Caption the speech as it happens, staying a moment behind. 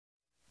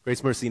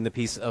Grace, mercy, and the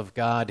peace of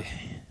God,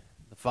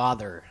 the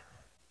Father,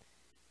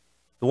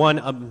 the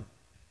one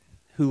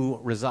who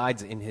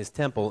resides in his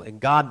temple, and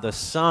God the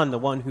Son, the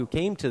one who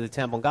came to the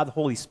temple, and God the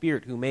Holy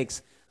Spirit who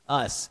makes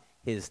us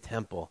his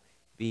temple,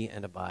 be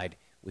and abide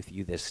with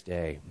you this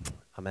day.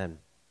 Amen.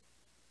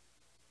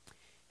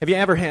 Have you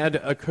ever had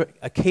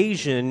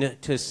occasion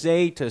to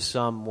say to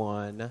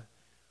someone,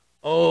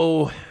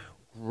 "Oh,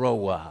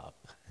 grow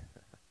up"?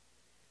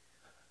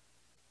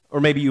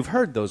 Or maybe you've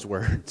heard those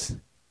words.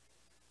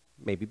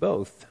 Maybe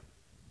both.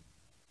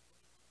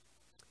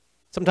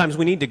 Sometimes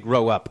we need to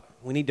grow up.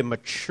 We need to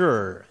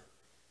mature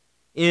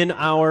in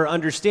our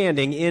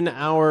understanding, in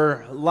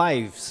our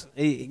lives.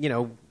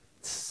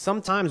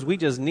 Sometimes we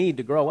just need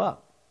to grow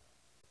up.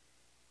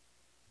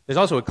 There's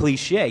also a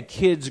cliche,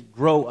 kids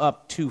grow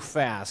up too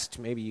fast.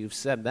 Maybe you've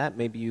said that,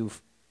 maybe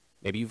you've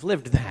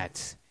lived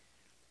that.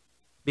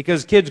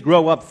 Because kids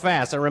grow up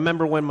fast. I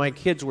remember when my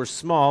kids were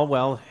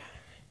small,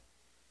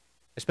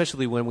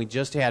 especially when we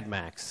just had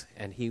Max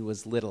and he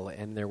was little,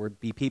 and there would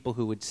be people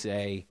who would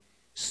say,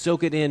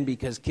 "Soak it in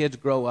because kids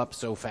grow up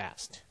so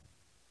fast,"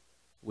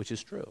 which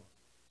is true.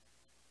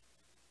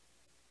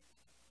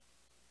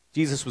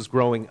 Jesus was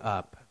growing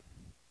up,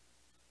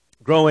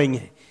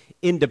 growing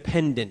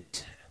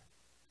independent,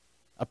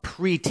 a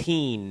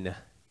preteen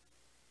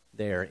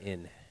there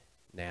in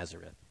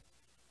Nazareth.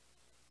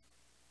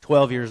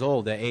 12 years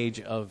old, the age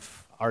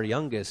of our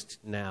youngest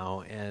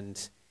now,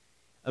 and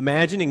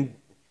imagining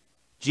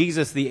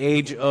Jesus, the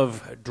age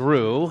of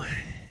Drew,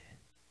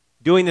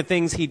 doing the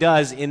things he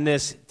does in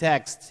this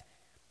text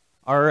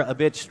are a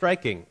bit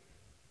striking,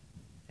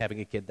 having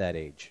a kid that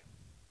age.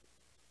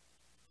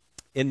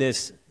 In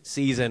this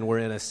season, we're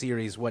in a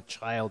series, What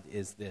Child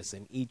Is This?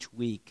 And each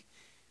week,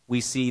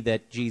 we see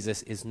that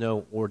Jesus is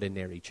no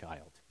ordinary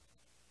child.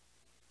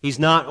 He's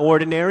not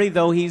ordinary,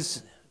 though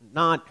he's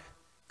not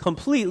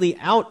completely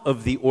out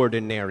of the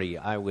ordinary,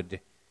 I would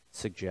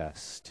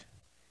suggest.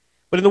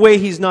 But in the way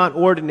he's not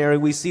ordinary,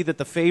 we see that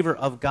the favor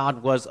of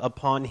God was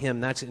upon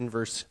him. That's in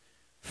verse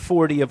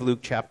 40 of Luke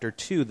chapter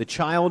 2. The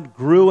child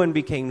grew and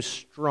became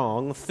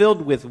strong,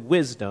 filled with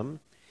wisdom,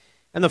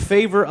 and the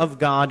favor of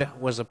God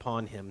was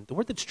upon him. The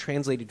word that's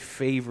translated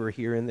favor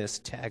here in this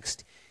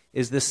text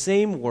is the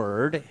same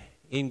word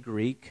in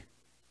Greek,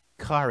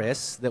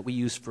 charis, that we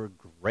use for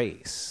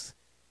grace.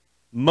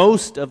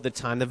 Most of the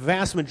time, the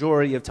vast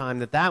majority of time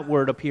that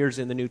word appears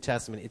in the New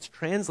Testament, it's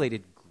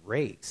translated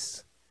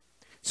grace.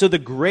 So the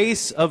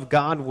grace of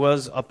God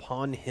was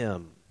upon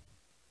him,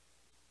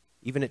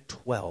 even at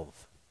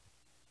 12,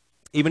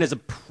 even as a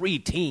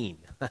preteen.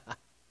 And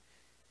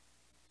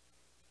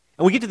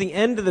we get to the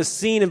end of the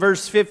scene in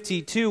verse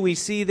 52, we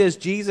see this: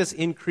 Jesus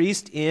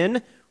increased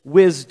in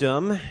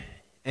wisdom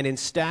and in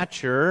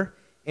stature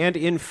and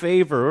in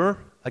favor,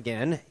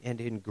 again,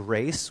 and in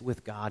grace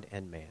with God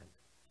and man.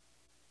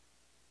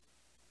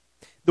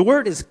 The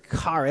word is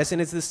charis, and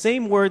it's the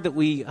same word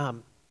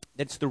that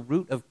that's the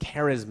root of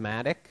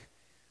charismatic.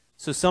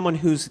 So someone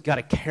who's got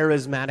a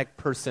charismatic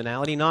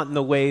personality, not in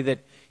the way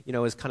that,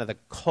 is kind of the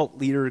cult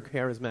leader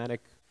charismatic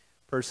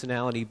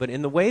personality, but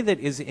in the way that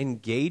is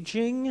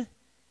engaging.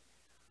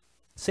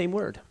 Same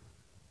word.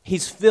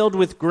 He's filled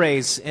with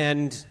grace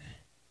and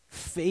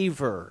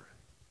favor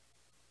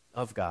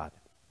of God.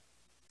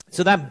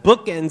 So that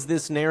bookends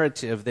this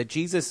narrative that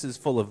Jesus is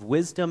full of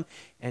wisdom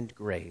and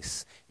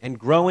grace and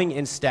growing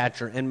in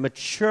stature and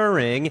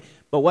maturing.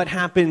 But what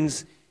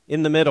happens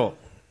in the middle?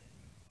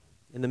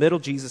 In the middle,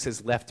 Jesus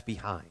is left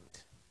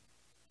behind.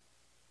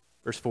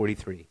 Verse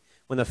 43.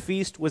 When the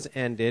feast was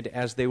ended,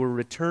 as they were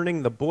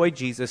returning, the boy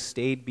Jesus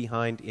stayed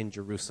behind in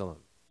Jerusalem.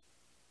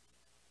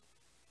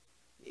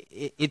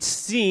 It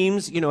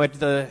seems, at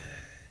the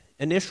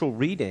initial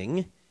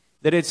reading,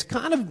 that it's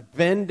kind of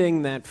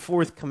bending that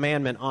fourth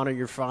commandment, honor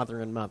your father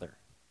and mother,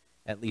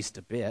 at least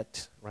a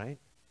bit, right?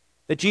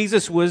 That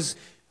Jesus was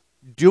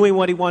doing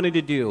what he wanted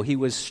to do. He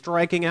was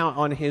striking out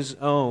on his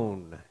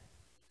own.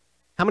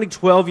 How many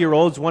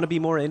 12-year-olds want to be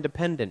more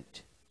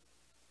independent?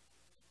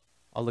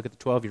 I'll look at the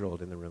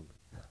 12-year-old in the room.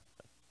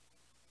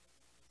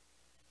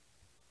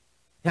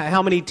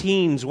 How many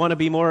teens want to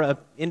be more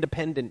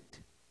independent?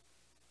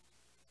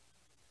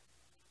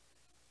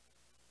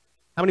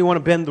 How many want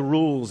to bend the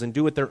rules and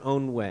do it their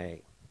own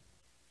way?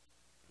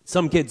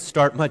 Some kids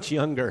start much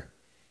younger,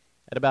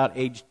 at about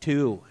age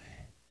 2,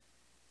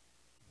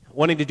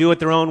 wanting to do it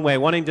their own way,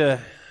 wanting to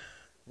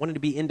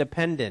be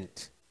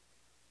independent,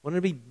 wanting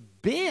to be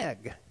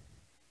big.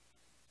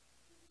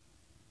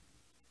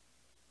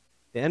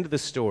 The end of the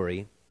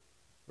story,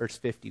 verse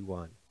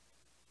 51,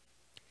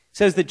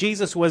 says that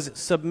Jesus was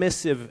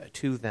submissive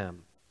to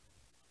them.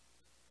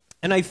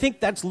 And I think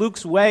that's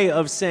Luke's way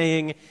of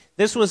saying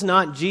this was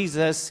not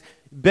Jesus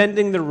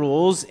bending the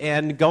rules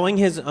and going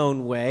his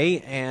own way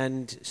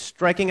and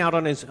striking out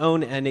on his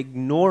own and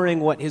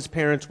ignoring what his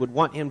parents would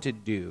want him to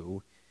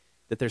do,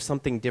 that there's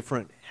something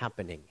different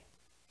happening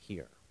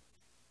here.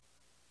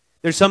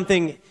 There's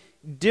something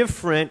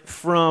different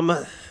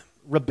from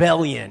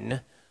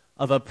rebellion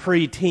of a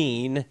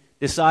preteen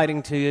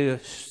deciding to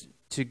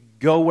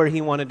go where he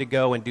wanted to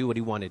go and do what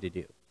he wanted to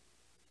do.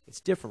 It's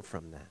different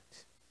from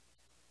that.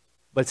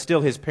 But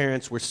still, his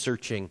parents were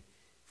searching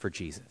for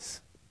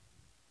Jesus.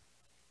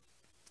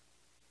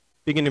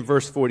 Beginning in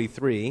verse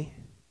 43,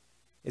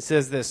 it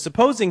says this: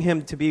 supposing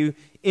him to be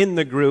in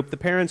the group, the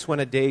parents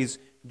went a day's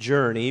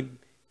journey.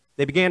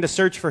 They began to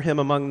search for him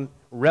among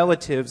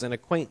relatives and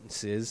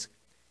acquaintances,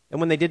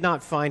 and when they did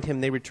not find him,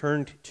 they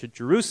returned to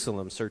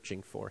Jerusalem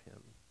searching for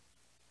him.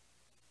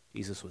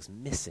 Jesus was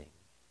missing.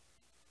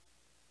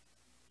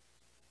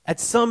 At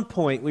some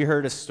point, we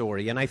heard a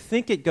story, and I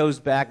think it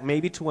goes back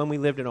maybe to when we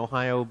lived in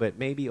Ohio, but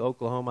maybe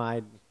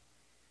Oklahoma,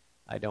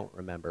 I don't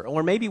remember.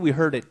 Or maybe we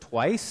heard it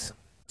twice,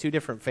 2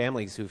 different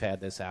families who've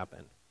had this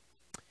happen.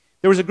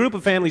 There was a group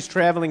of families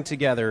traveling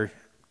together,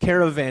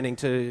 caravanning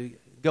to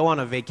go on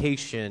a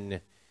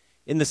vacation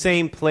in the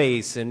same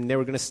place, and they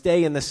were going to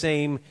stay in the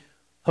same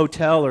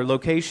hotel or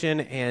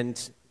location,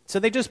 and so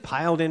they just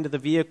piled into the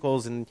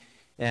vehicles, and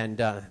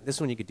this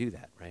one you could do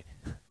that, right?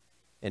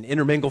 And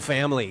intermingle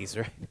families,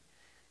 right?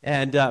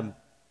 And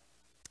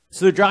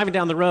so they're driving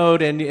down the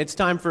road, and it's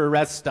time for a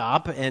rest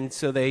stop, and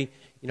so they,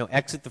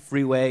 exit the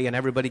freeway, and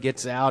everybody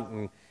gets out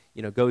and,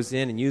 goes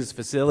in and uses the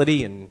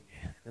facility, and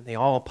then they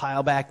all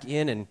pile back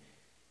in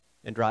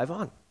and drive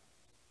on.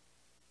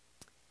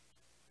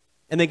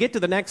 And they get to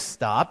the next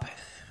stop.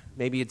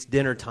 Maybe it's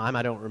dinner time.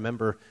 I don't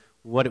remember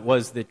what it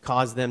was that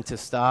caused them to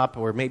stop,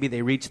 or maybe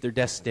they reached their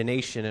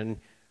destination, and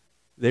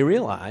they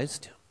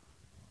realized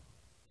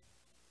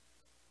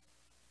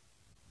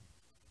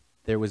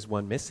there was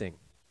one missing.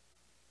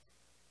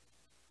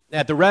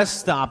 At the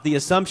rest stop, the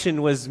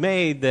assumption was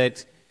made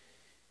that,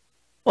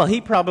 well, he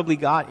probably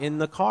got in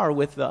the car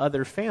with the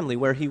other family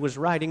where he was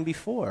riding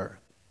before.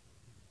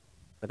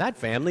 But that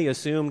family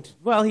assumed,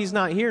 well, he's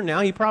not here now.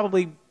 He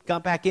probably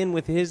got back in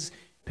with his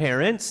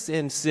parents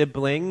and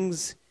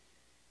siblings,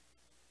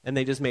 and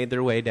they just made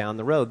their way down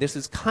the road. This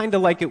is kind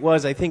of like it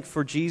was, I think,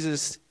 for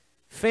Jesus'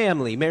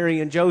 family. Mary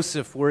and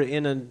Joseph were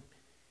in a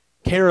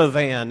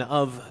caravan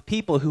of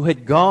people who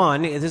had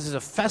gone. This is a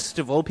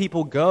festival.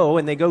 People go,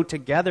 and they go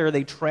together.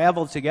 They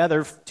travel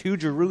together to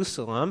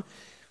Jerusalem.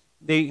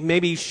 They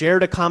maybe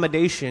shared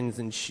accommodations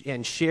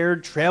and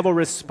shared travel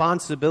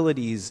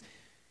responsibilities.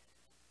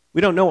 We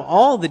don't know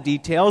all the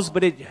details,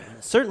 but it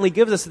certainly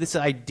gives us this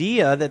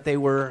idea that they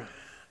were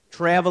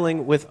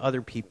traveling with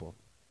other people,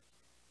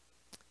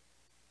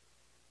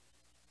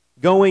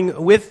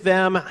 going with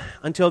them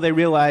until they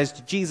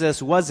realized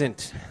Jesus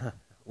wasn't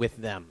with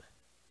them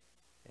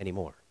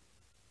anymore.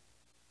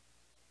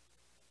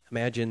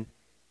 Imagine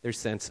their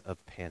sense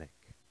of panic.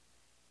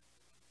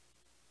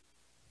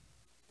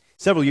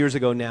 Several years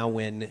ago now,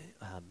 when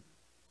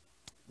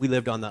we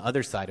lived on the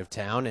other side of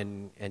town,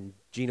 and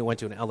Gina went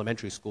to an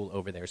elementary school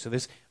over there. So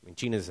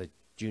Gina's a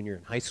junior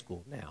in high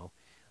school now.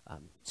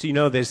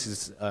 So this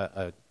is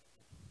a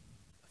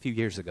few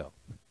years ago.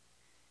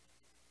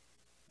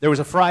 There was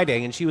a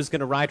Friday, and she was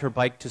going to ride her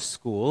bike to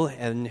school,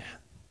 and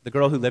the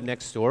girl who lived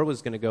next door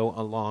was going to go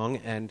along,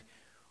 and,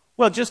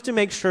 well, just to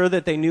make sure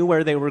that they knew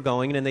where they were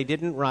going, and they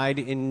didn't ride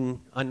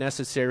in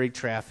unnecessary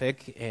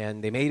traffic,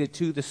 and they made it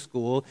to the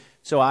school,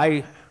 so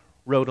I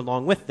rode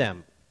along with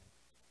them.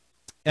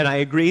 And I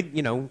agreed,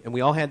 and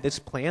we all had this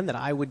plan that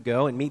I would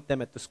go and meet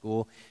them at the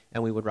school,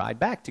 and we would ride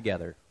back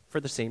together for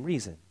the same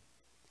reason.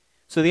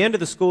 So the end of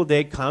the school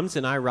day comes,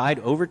 and I ride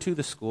over to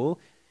the school,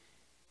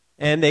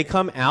 and they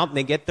come out, and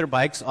they get their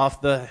bikes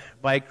off the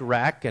bike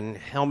rack and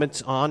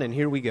helmets on, and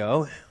here we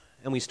go,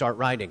 and we start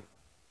riding.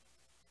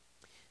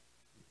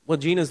 Well,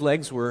 Gina's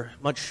legs were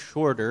much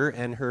shorter,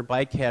 and her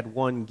bike had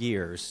 1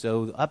 gear,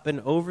 so up and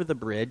over the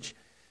bridge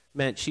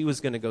meant she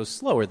was going to go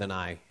slower than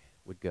I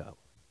would go.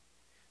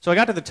 So I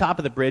got to the top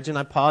of the bridge, and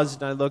I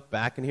paused, and I looked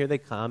back, and here they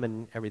come,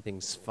 and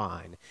everything's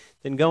fine.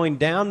 Then going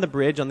down the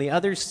bridge on the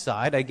other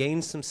side, I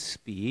gained some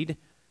speed,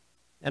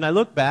 and I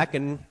look back,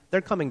 and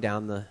they're coming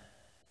down the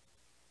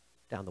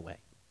way,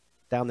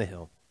 down the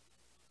hill.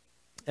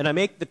 And I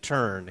make the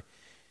turn,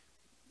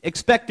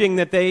 expecting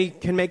that they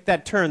can make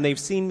that turn. They've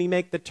seen me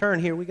make the turn.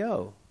 Here we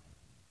go.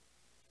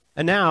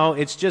 And now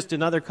it's just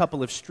another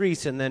couple of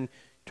streets, and then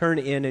turn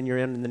in, and you're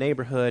in the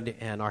neighborhood,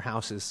 and our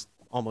house is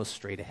almost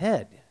straight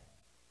ahead.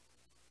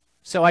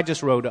 So I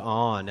just rode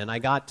on, and I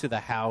got to the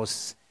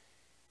house,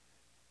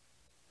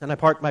 and I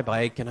parked my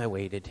bike, and I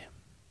waited.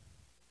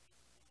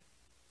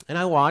 And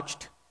I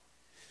watched,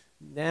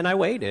 and I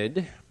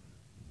waited.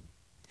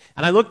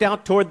 And I looked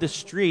out toward the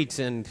streets,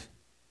 and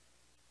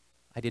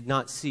I did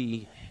not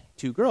see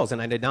 2 girls, and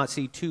I did not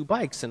see 2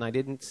 bikes, and I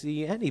didn't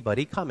see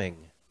anybody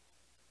coming.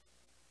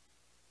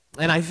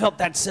 And I felt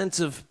that sense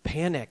of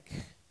panic.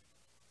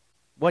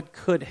 What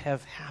could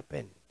have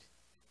happened?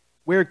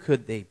 Where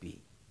could they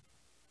be?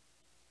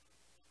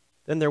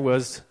 Then there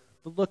was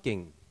the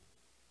looking.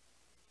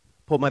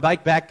 Pulled my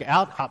bike back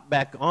out, hopped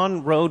back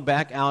on, rode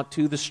back out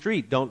to the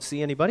street. Don't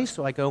see anybody,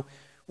 so I go,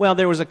 well,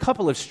 there was a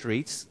couple of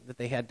streets that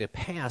they had to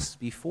pass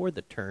before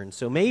the turn.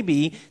 So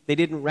maybe they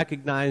didn't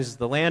recognize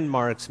the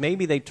landmarks.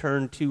 Maybe they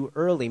turned too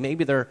early.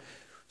 Maybe they're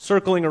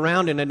circling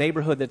around in a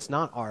neighborhood that's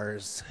not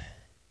ours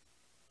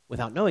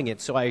without knowing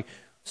it. So I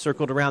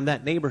circled around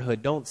that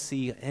neighborhood. Don't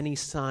see any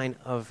sign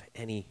of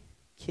any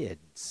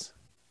kids.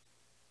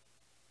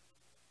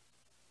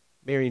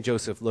 Mary and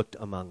Joseph looked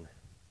among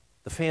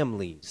the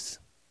families.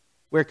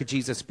 Where could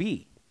Jesus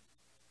be?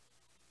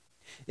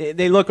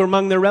 They look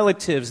among their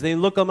relatives. They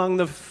look among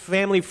the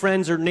family,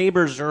 friends, or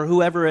neighbors, or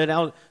whoever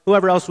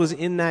else was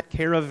in that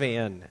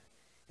caravan.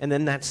 And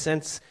then that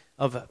sense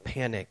of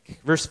panic.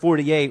 Verse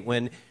 48,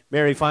 when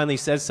Mary finally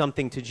says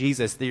something to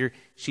Jesus,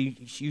 she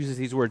uses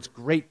these words,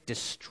 great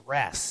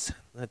distress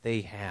that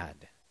they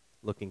had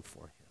looking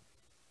for him.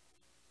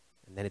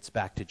 And then it's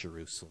back to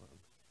Jerusalem,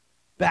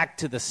 back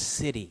to the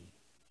city.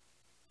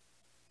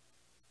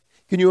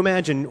 Can you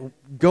imagine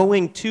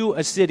going to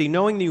a city,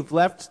 knowing that you've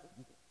left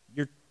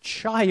your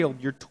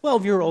child, your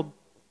 12-year-old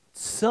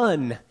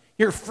son,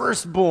 your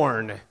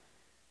firstborn,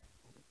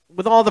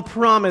 with all the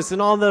promise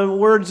and all the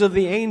words of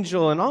the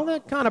angel and all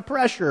that kind of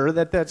pressure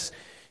that's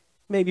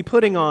maybe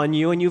putting on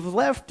you, and you've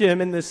left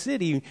him in the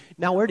city.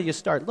 Now where do you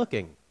start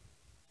looking?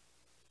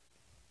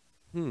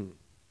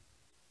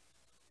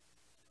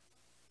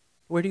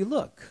 Where do you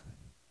look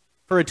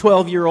for a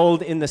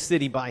 12-year-old in the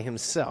city by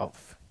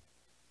himself?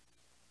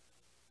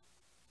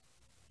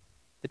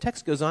 The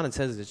text goes on and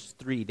says it's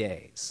 3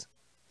 days.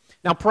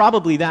 Now,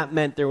 probably that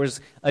meant there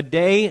was a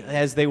day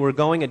as they were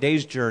going, a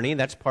day's journey.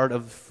 That's part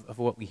of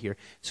what we hear.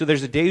 So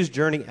there's a day's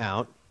journey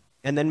out,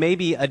 and then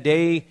maybe a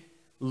day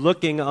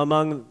looking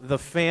among the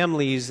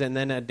families, and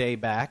then a day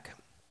back.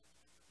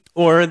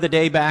 Or the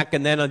day back,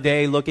 and then a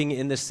day looking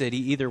in the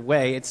city. Either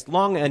way, it's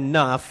long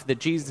enough that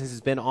Jesus has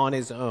been on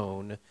his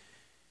own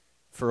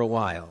for a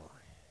while.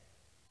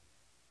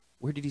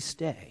 Where did he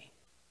stay?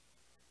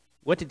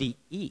 What did he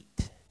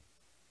eat?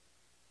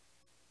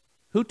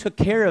 Who took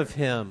care of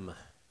him?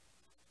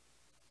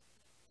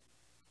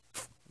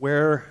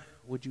 Where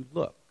would you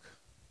look?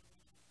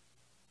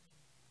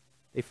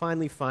 They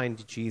finally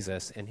find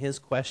Jesus, and his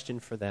question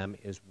for them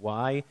is,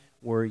 why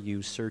were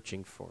you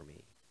searching for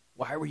me?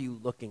 Why were you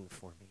looking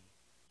for me?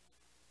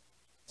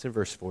 It's in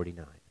verse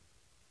 49.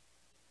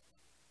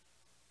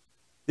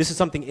 This is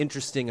something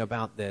interesting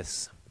about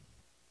this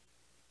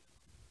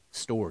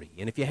story.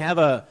 And if you have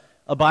a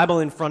Bible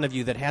in front of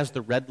you that has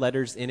the red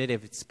letters in it,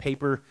 if it's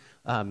paper,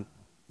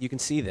 you can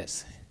see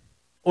this.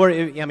 Or,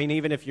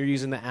 even if you're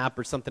using the app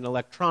or something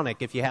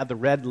electronic, if you have the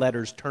red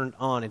letters turned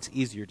on, it's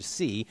easier to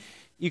see.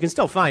 You can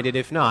still find it.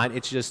 If not,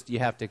 it's just you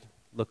have to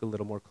look a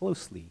little more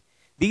closely.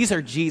 These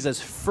are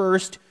Jesus'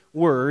 first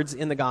words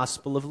in the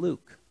Gospel of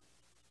Luke.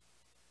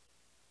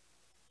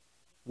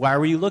 Why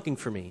were you looking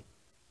for me?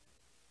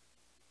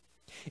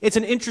 It's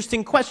an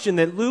interesting question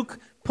that Luke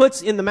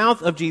puts in the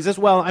mouth of Jesus.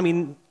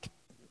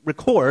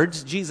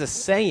 Records Jesus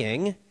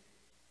saying,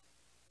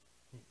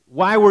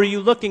 why were you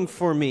looking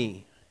for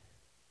me?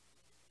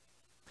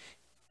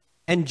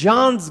 And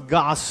John's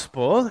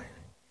Gospel,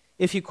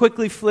 if you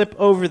quickly flip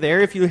over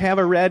there, if you have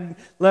a red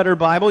letter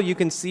Bible, you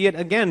can see it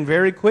again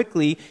very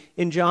quickly.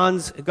 In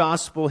John's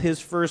Gospel, his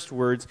first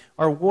words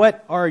are,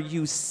 what are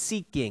you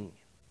seeking?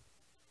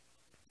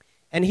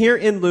 And here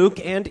in Luke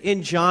and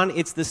in John,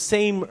 it's the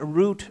same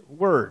root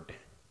word.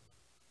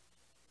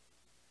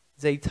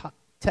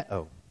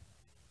 Zeteo.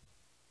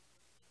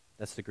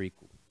 That's the Greek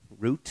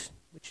root,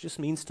 which just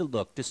means to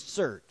look, to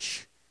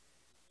search,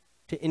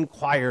 to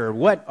inquire.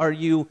 What are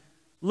you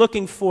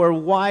looking for?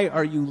 Why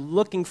are you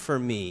looking for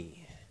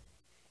me?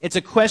 It's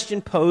a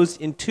question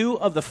posed in 2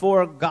 of the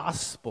 4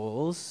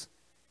 Gospels.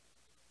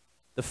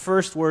 The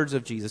first words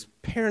of Jesus.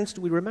 Parents,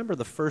 do we remember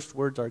the first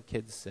words our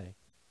kids say?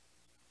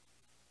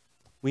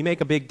 We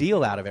make a big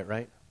deal out of it,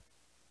 right?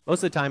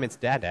 Most of the time it's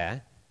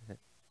Dada.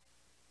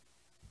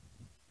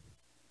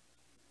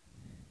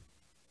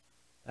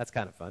 That's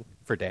kind of fun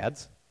for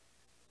dads.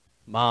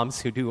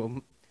 Moms who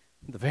do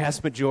the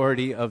vast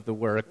majority of the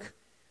work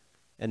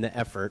and the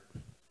effort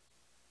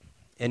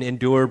and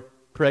endure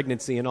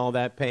pregnancy and all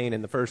that pain,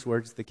 and the first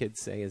words the kids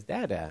say is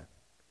Dada.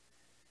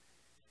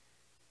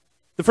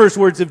 The first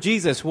words of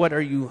Jesus, what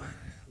are you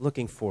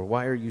looking for?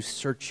 Why are you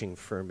searching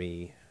for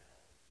me?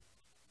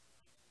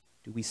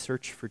 Do we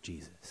search for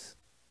Jesus?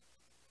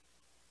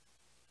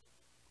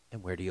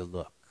 And where do you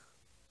look?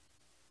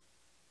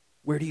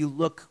 Where do you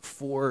look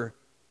for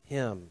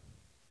him?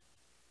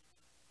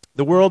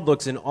 The world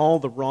looks in all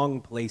the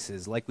wrong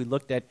places, like we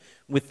looked at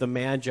with the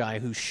Magi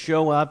who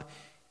show up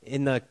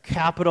in the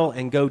capital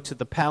and go to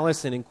the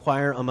palace and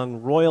inquire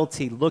among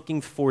royalty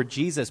looking for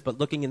Jesus, but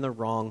looking in the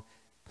wrong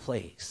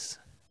place.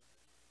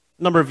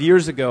 A number of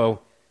years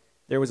ago,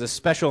 there was a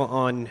special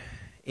on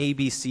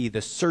ABC,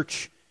 The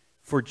Search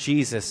for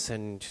Jesus,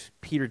 and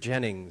Peter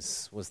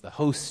Jennings was the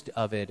host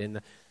of it,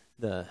 and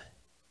the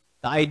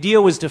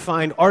idea was to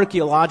find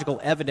archaeological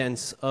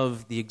evidence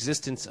of the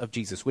existence of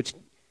Jesus, which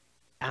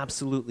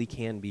absolutely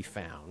can be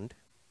found.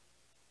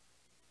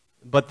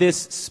 But this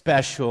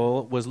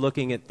special was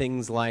looking at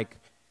things like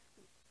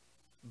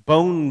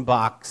bone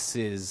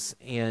boxes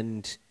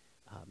and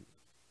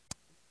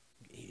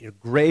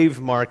grave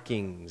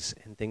markings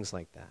and things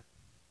like that.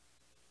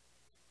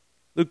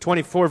 Luke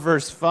 24,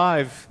 verse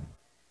 5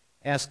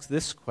 asks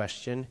this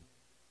question: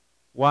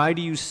 why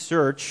do you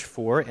search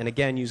for, and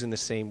again using the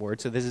same word,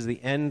 so this is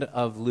the end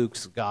of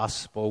Luke's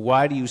gospel,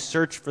 why do you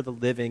search for the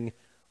living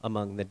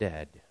among the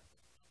dead.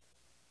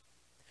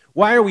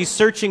 Why are we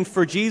searching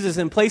for Jesus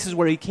in places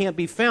where he can't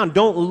be found?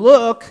 Don't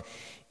look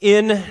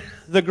in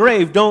the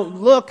grave.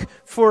 Don't look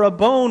for a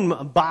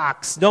bone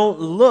box. Don't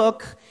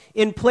look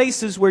in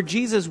places where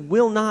Jesus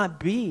will not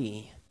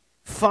be.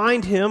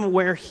 Find him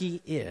where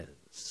he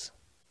is.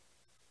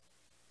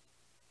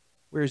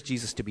 Where is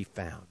Jesus to be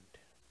found?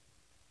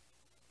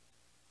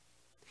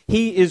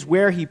 He is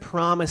where he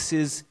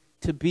promises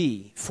to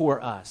be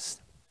for us.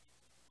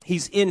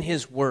 He's in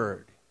his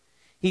word.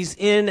 He's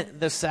in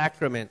the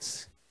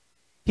sacraments.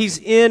 He's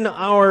in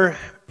our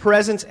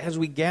presence as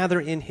we gather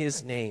in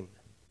his name.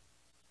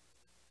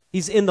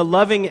 He's in the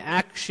loving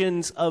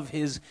actions of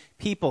his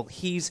people.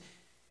 He's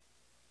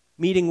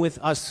meeting with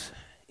us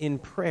in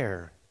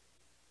prayer.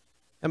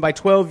 And by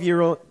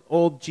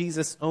 12-year-old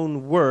Jesus'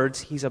 own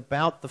words, he's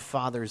about the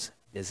Father's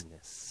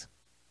business.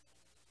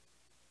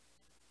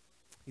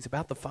 He's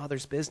about the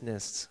Father's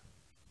business.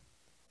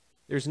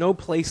 There's no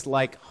place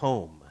like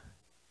home.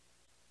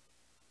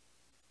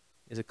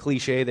 Is a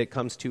cliche that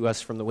comes to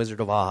us from the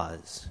Wizard of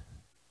Oz,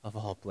 of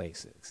all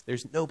places.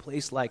 There's no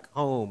place like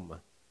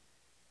home.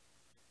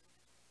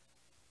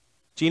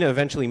 Gina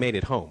eventually made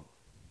it home.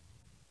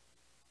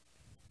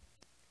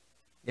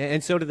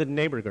 And so did the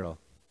neighbor girl.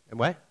 And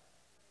what?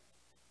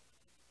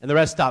 And the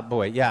rest stop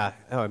boy. Yeah,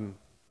 I'm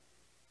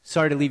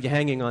sorry to leave you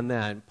hanging on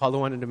that. Paula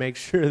wanted to make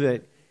sure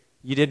that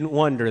you didn't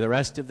wonder the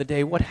rest of the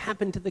day, what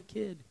happened to the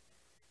kid?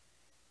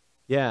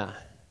 Yeah.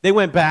 They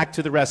went back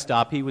to the rest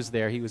stop. He was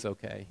there. He was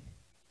okay.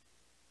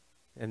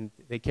 And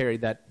they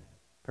carried that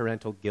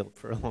parental guilt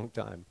for a long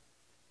time.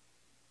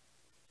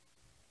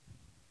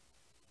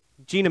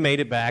 Gina made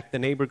it back. The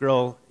neighbor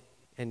girl,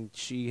 and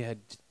she had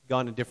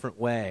gone a different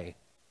way.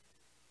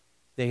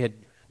 They had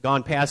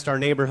gone past our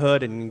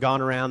neighborhood and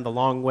gone around the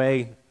long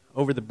way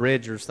over the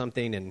bridge or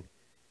something, and it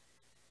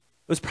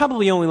was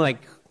probably only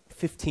like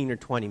 15 or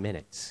 20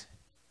 minutes.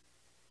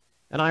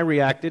 And I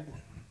reacted,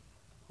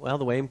 well,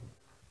 the way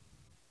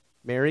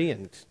Mary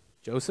and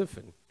Joseph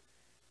and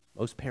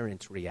most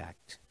parents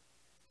react.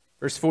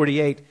 Verse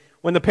 48,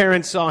 when the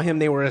parents saw him,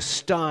 they were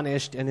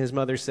astonished, and his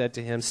mother said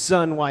to him,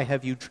 "Son, why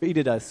have you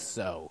treated us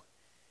so?"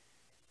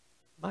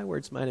 My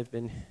words might have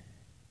been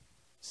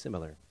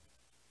similar.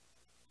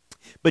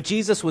 But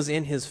Jesus was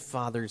in his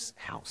Father's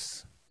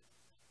house.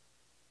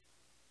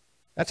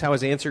 That's how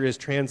his answer is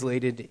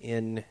translated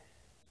in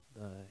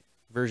the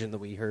version that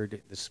we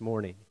heard this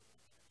morning.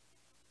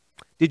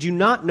 Did you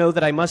not know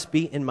that I must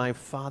be in my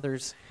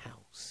Father's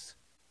house?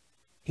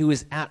 He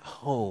was at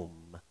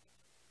home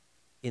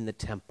in the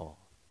temple.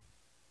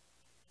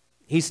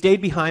 He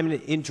stayed behind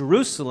in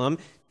Jerusalem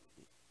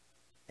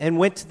and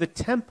went to the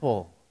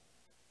temple.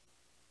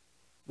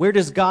 Where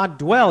does God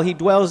dwell? He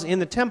dwells in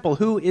the temple.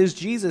 Who is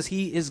Jesus?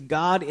 He is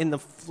God in the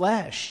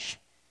flesh.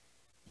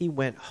 He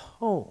went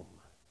home.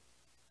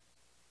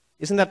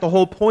 Isn't that the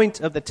whole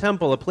point of the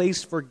temple? A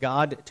place for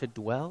God to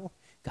dwell?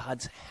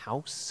 God's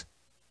house?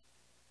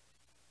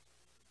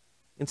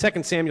 In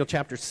 2 Samuel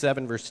chapter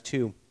 7, verse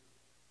 2,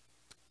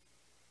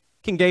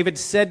 King David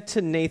said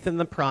to Nathan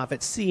the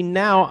prophet, "See,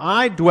 now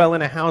I dwell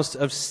in a house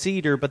of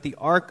cedar, but the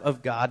ark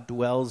of God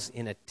dwells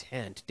in a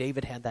tent."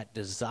 David had that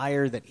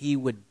desire that he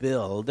would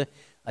build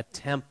a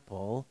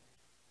temple,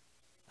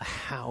 a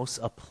house,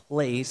 a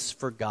place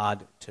for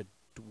God to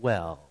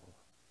dwell.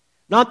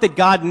 Not that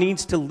God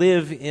needs to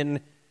live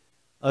in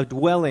a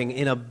dwelling,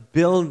 in a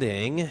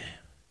building,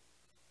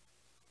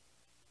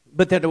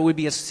 but that it would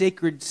be a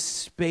sacred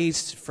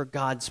space for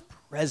God's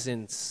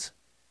presence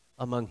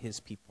among his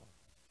people.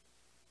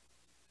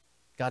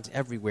 God's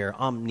everywhere.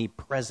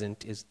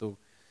 Omnipresent is the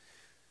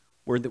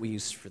word that we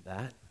use for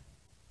that.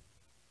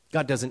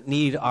 God doesn't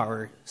need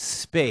our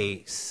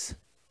space.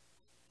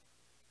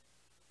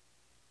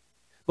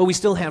 But we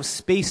still have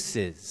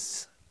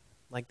spaces,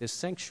 like this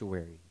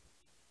sanctuary,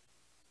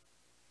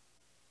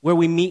 where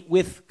we meet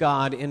with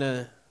God in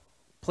a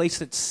place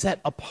that's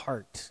set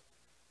apart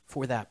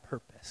for that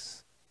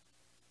purpose.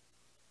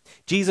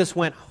 Jesus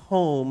went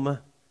home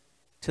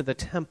to the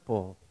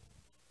temple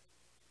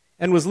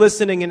and was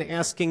listening and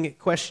asking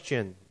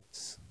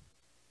questions.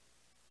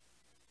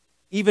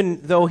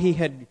 Even though he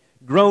had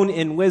grown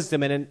in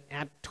wisdom and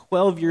at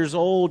 12 years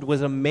old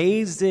was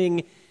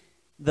amazing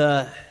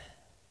the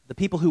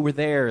people who were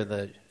there,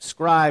 the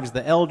scribes,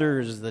 the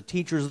elders, the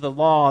teachers of the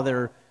law,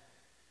 they're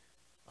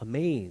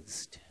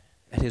amazed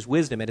at his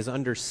wisdom, at his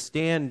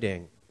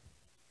understanding.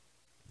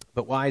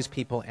 But wise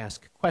people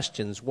ask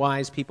questions.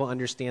 Wise people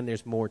understand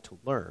there's more to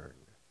learn.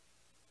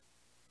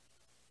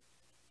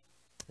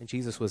 And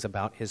Jesus was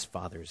about his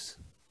Father's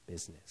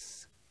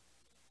business.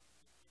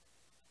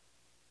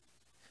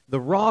 The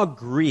raw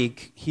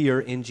Greek here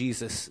in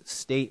Jesus'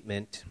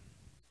 statement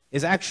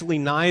is actually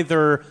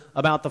neither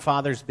about the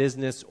Father's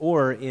business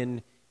or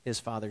in his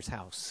Father's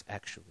house,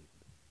 actually.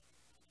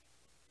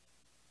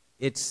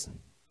 It's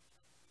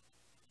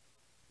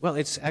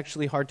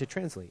actually hard to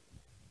translate.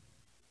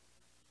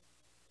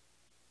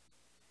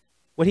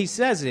 What he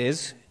says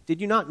is, did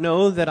you not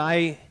know that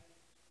I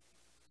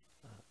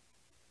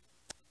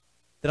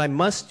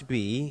must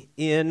be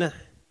in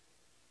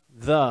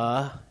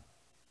the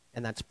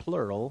and that's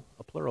plural,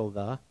 a plural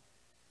the,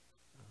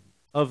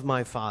 of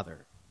my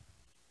Father.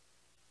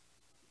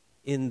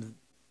 In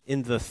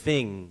the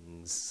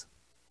things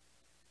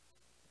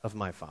of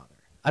my Father.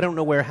 I don't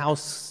know where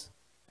house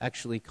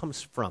actually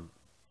comes from.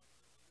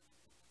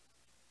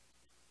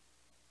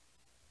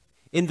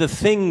 In the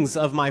things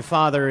of my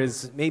Father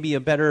is maybe a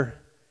better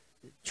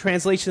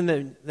translation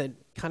that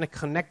kind of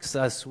connects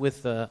us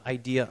with the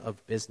idea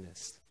of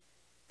business.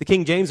 The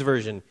King James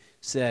Version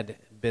said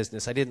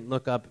business. I didn't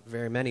look up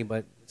very many,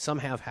 but some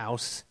have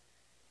house.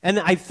 And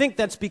I think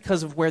that's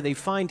because of where they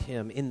find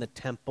him, in the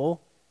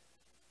temple,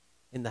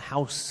 in the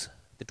house,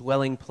 the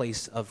dwelling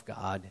place of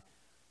God.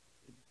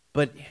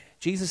 But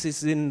Jesus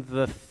is in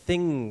the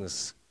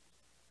things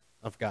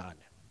of God.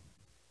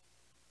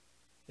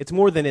 It's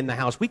more than in the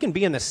house. We can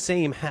be in the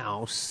same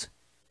house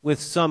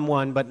with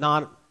someone, but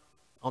not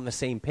on the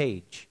same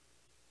page.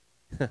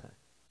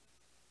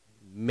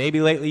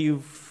 Maybe lately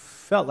you've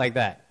felt like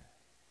that,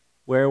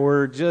 where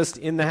we're just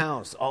in the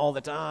house all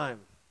the time.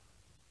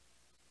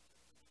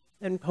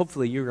 And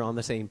hopefully you're on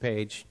the same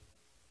page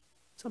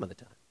some of the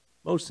time,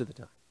 most of the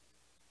time.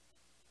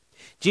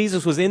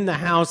 Jesus was in the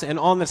house and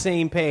on the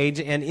same page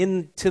and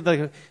into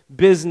the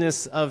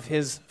business of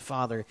his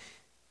Father.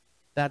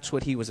 That's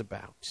what he was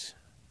about.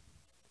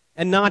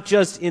 And not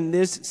just in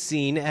this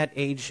scene at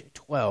age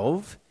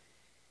 12.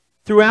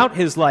 Throughout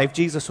his life,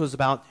 Jesus was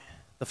about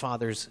the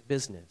Father's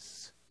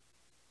business.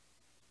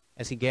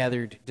 As he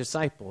gathered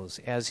disciples,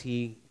 as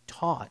he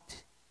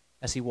taught,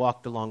 as he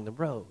walked along the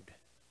road,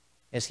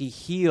 as he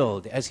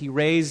healed, as he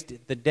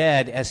raised the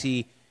dead, as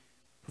he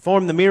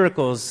performed the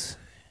miracles,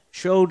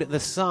 showed the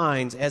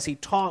signs, as he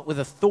taught with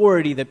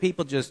authority that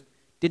people just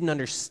didn't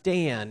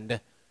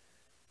understand.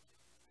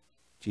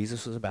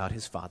 Jesus was about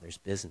his Father's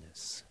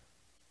business.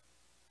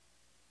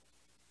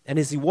 And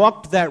as he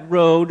walked that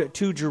road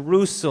to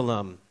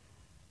Jerusalem,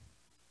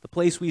 the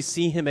place we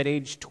see him at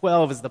age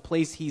 12 is the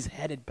place he's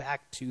headed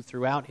back to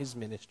throughout his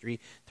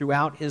ministry,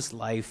 throughout his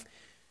life,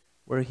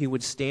 where he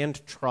would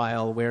stand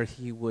trial, where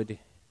he would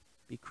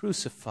be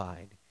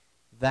crucified.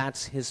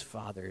 That's his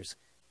Father's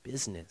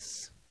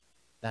business.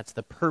 That's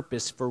the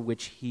purpose for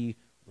which he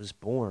was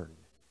born.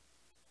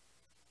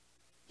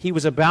 He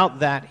was about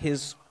that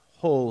his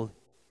whole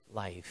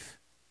life,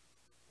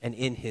 and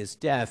in his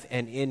death,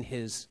 and in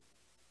his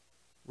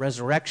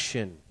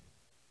resurrection.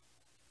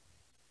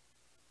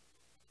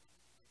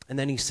 And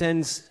then he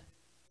sends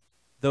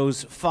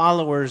those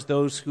followers,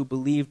 those who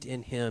believed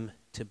in him,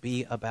 to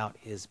be about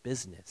his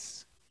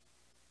business.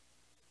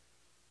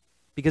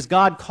 Because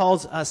God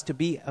calls us to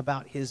be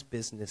about his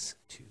business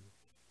too.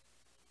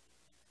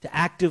 To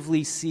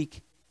actively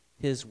seek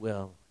his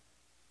will.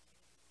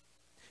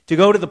 To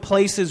go to the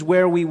places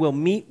where we will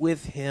meet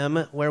with him,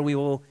 where we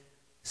will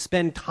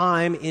spend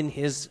time in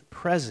his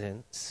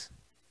presence,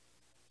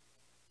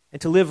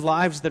 and to live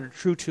lives that are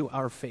true to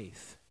our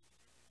faith,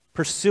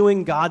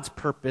 pursuing God's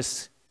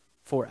purpose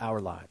for our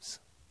lives.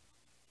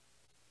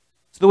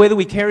 So the way that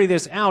we carry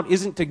this out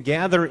isn't to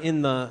gather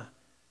in the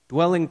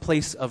dwelling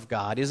place of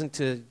God, isn't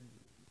to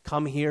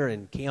come here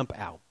and camp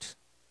out.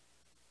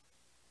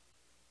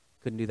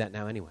 Couldn't do that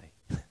now anyway.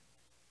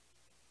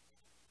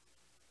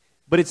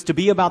 But it's to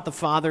be about the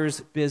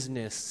Father's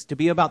business, to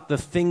be about the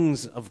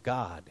things of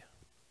God,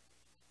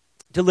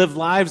 to live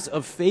lives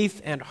of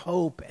faith and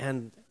hope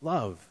and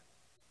love,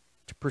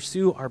 to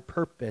pursue our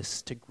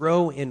purpose, to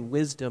grow in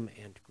wisdom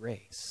and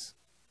grace.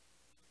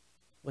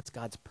 What's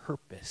God's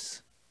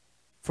purpose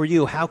for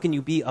you? How can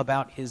you be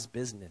about his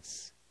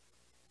business?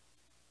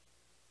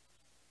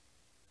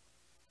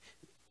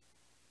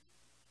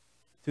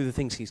 Through the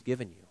things he's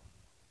given you.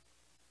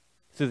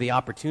 Through the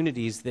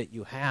opportunities that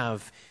you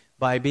have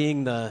by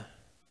being the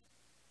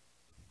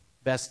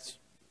best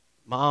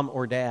mom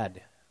or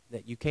dad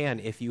that you can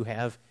if you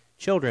have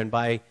children,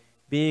 by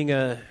being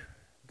a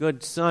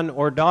good son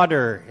or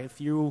daughter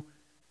if you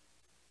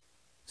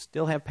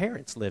still have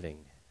parents living,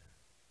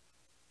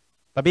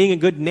 by being a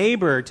good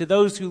neighbor to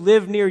those who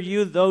live near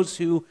you, those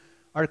who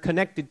are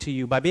connected to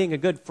you, by being a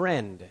good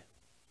friend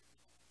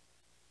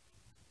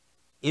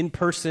in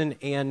person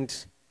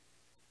and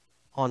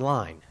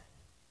online.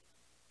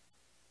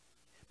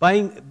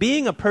 By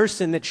being a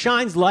person that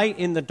shines light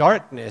in the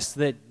darkness,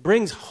 that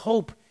brings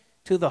hope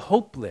to the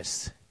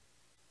hopeless,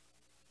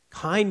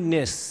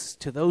 kindness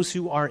to those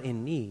who are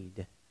in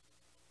need.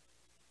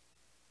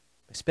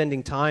 By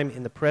spending time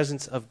in the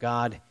presence of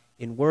God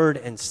in word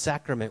and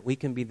sacrament, we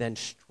can be then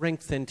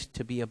strengthened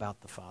to be about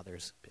the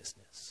Father's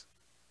business.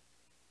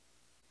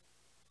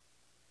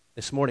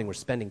 This morning we're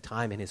spending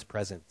time in his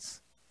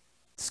presence,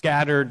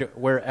 scattered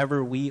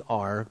wherever we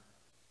are,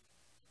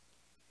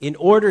 in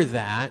order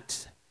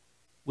that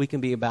we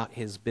can be about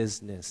his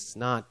business,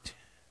 not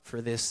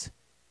for this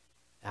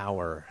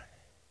hour,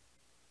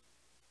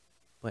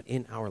 but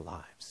in our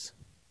lives.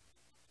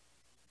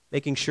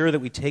 Making sure that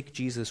we take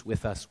Jesus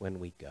with us when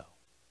we go.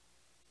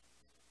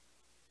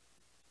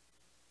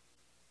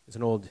 There's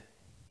an old,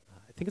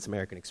 I think it's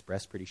American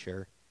Express, pretty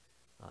sure,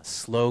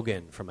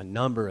 slogan from a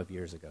number of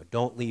years ago.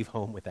 Don't leave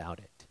home without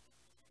it.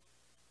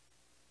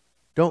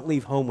 Don't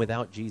leave home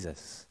without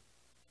Jesus.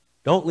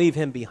 Don't leave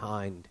him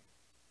behind.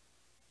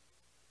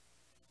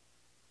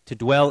 To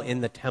dwell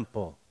in the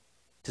temple,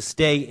 to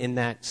stay in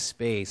that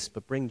space,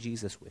 but bring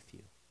Jesus with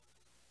you,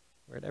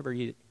 wherever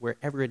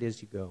it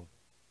is you go.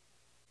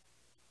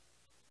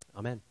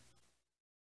 Amen.